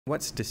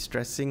What's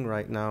distressing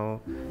right now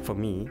for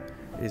me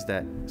is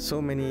that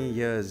so many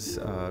years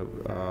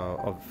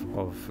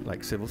of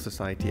like civil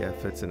society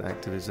efforts and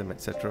activism,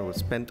 etc., was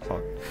spent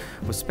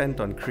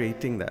on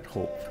creating that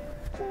hope,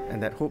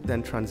 and that hope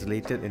then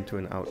translated into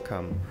an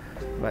outcome.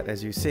 But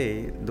as you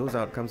say, those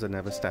outcomes are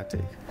never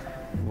static.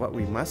 What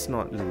we must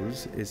not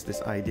lose is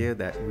this idea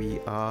that we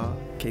are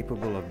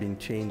capable of being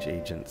change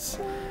agents.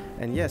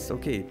 And yes,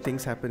 okay,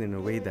 things happen in a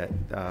way that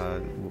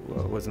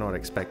was not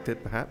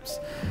expected, perhaps.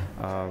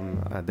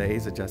 There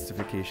is a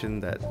justification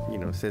that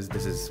says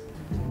this is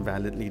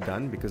validly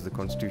done because the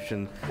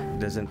Constitution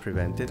doesn't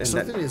prevent it. And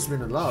something has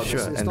been allowed.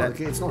 Sure, it's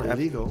not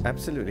illegal.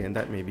 Absolutely, and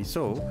that may be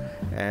so.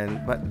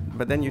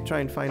 But then you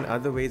try and find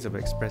other ways of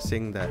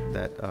expressing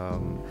that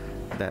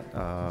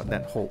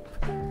hope.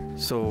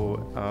 So,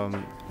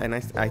 and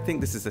I think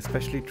this is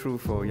especially true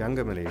for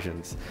younger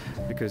Malaysians,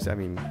 because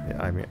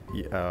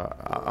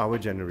our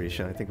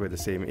generation, I think we're the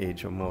same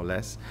age or more or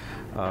less.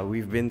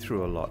 We've been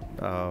through a lot.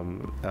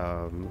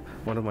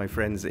 One of my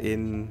friends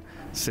in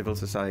civil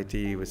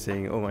society was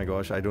saying, "Oh my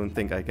gosh, I don't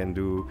think I can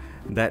do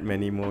that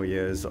many more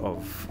years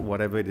of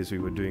whatever it is we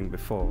were doing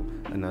before,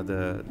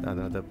 another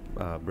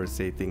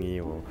birthday thingy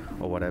or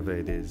whatever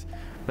it is."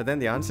 But then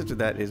the answer to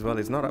that is, well,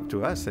 it's not up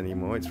to us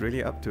anymore. It's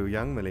really up to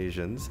young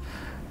Malaysians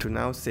to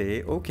now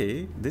say,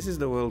 okay, this is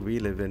the world we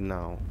live in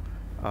now,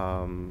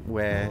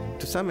 where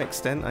to some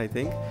extent, I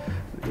think,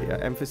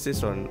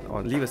 emphasis on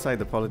leave aside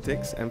the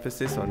politics,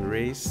 emphasis on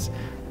race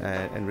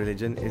and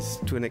religion is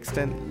to an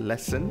extent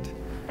lessened,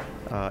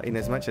 in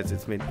as much as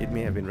it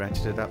may have been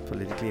ratcheted up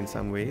politically in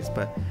some ways,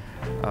 but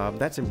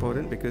that's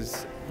important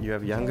because you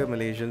have younger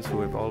Malaysians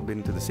who have all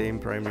been to the same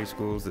primary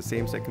schools, the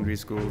same secondary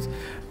schools,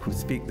 who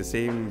speak the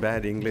same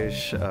bad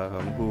English,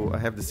 who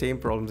have the same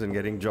problems in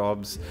getting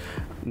jobs,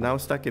 now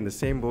stuck in the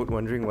same boat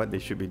wondering what they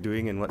should be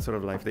doing and what sort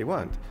of life they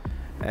want.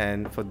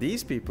 And for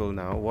these people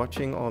now,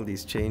 watching all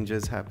these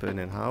changes happen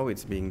and how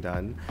it's being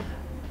done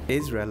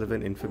is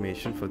relevant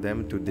information for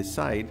them to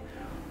decide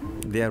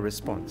their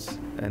response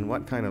and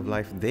what kind of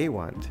life they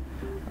want.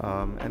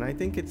 And I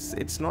think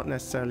it's not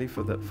necessarily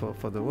for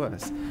the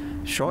worse.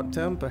 Short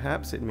term,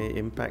 perhaps it may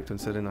impact on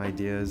certain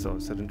ideas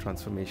or certain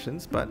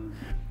transformations, but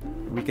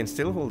we can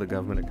still hold the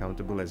government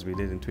accountable as we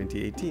did in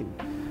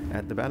 2018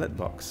 at the ballot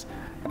box.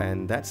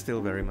 And that's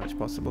still very much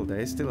possible. There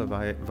is still a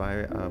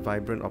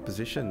vibrant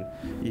opposition,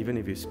 even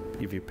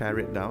if you pare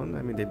it down.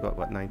 I mean, they've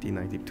got,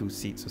 92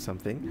 seats or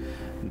something.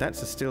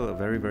 That's still a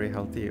very, very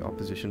healthy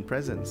opposition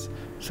presence.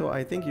 So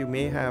I think you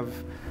may have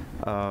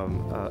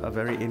a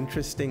very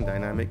interesting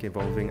dynamic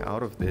evolving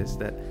out of this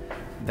that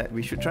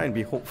we should try and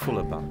be hopeful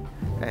about.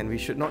 And we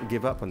should not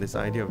give up on this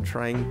idea of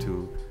trying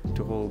to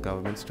hold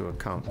governments to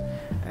account.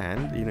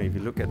 And, if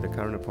you look at the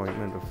current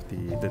appointment of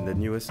the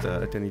newest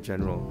Attorney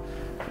General,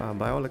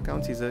 by all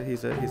accounts, he's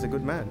a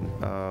good man.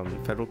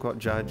 Federal court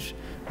judge,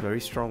 very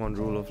strong on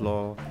rule of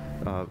law,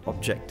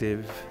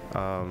 objective,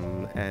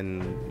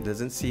 and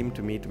doesn't seem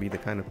to me to be the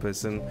kind of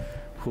person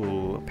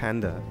who'll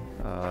pander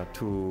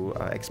to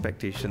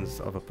expectations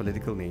of a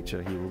political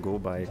nature. He will go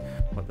by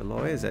what the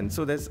law is. And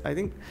so I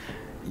think,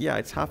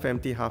 it's half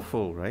empty, half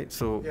full, right?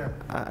 So yeah.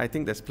 I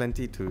think there's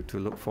plenty to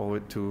look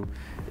forward to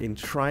in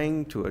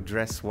trying to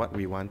address what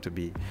we want to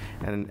be.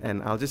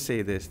 And I'll just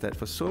say this, that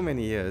for so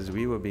many years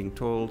we were being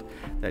told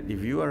that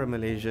if you are a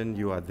Malaysian,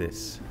 you are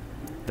this,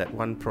 that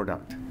one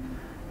product.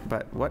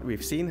 But what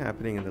we've seen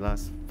happening in the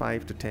last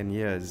 5 to 10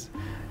 years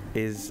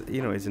is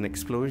an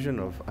explosion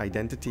of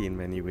identity in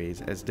many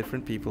ways, as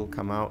different people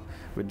come out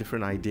with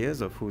different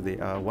ideas of who they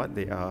are, what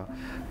they are,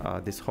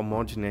 this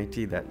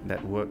homogeneity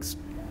that works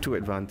to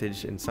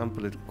advantage in some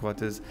political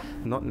quarters,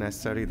 not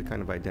necessarily the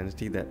kind of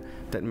identity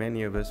that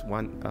many of us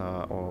want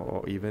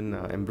or even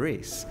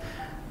embrace.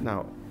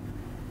 Now,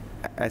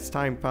 as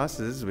time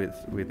passes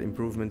with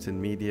improvements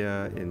in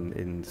media,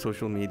 in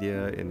social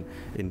media,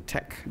 in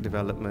tech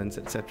developments,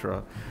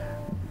 etc.,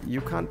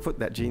 you can't put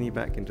that genie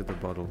back into the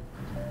bottle.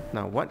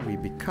 Now, what we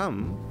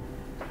become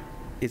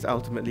is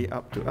ultimately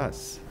up to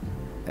us,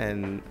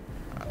 and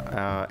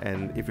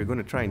if we're going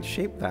to try and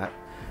shape that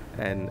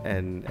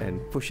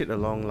and push it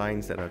along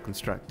lines that are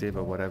constructive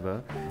or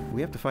whatever, we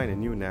have to find a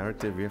new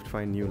narrative, we have to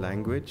find new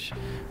language,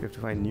 we have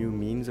to find new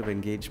means of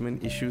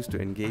engagement, issues to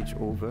engage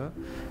over,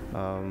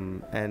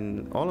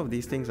 and all of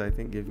these things, I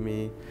think, give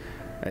me,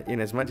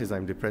 in as much as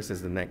I'm depressed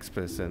as the next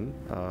person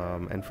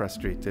and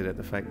frustrated at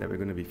the fact that we're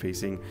going to be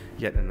facing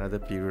yet another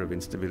period of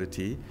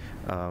instability,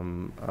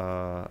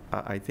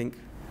 I think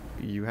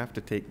you have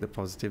to take the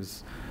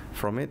positives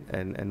from it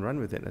and run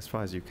with it as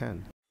far as you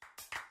can.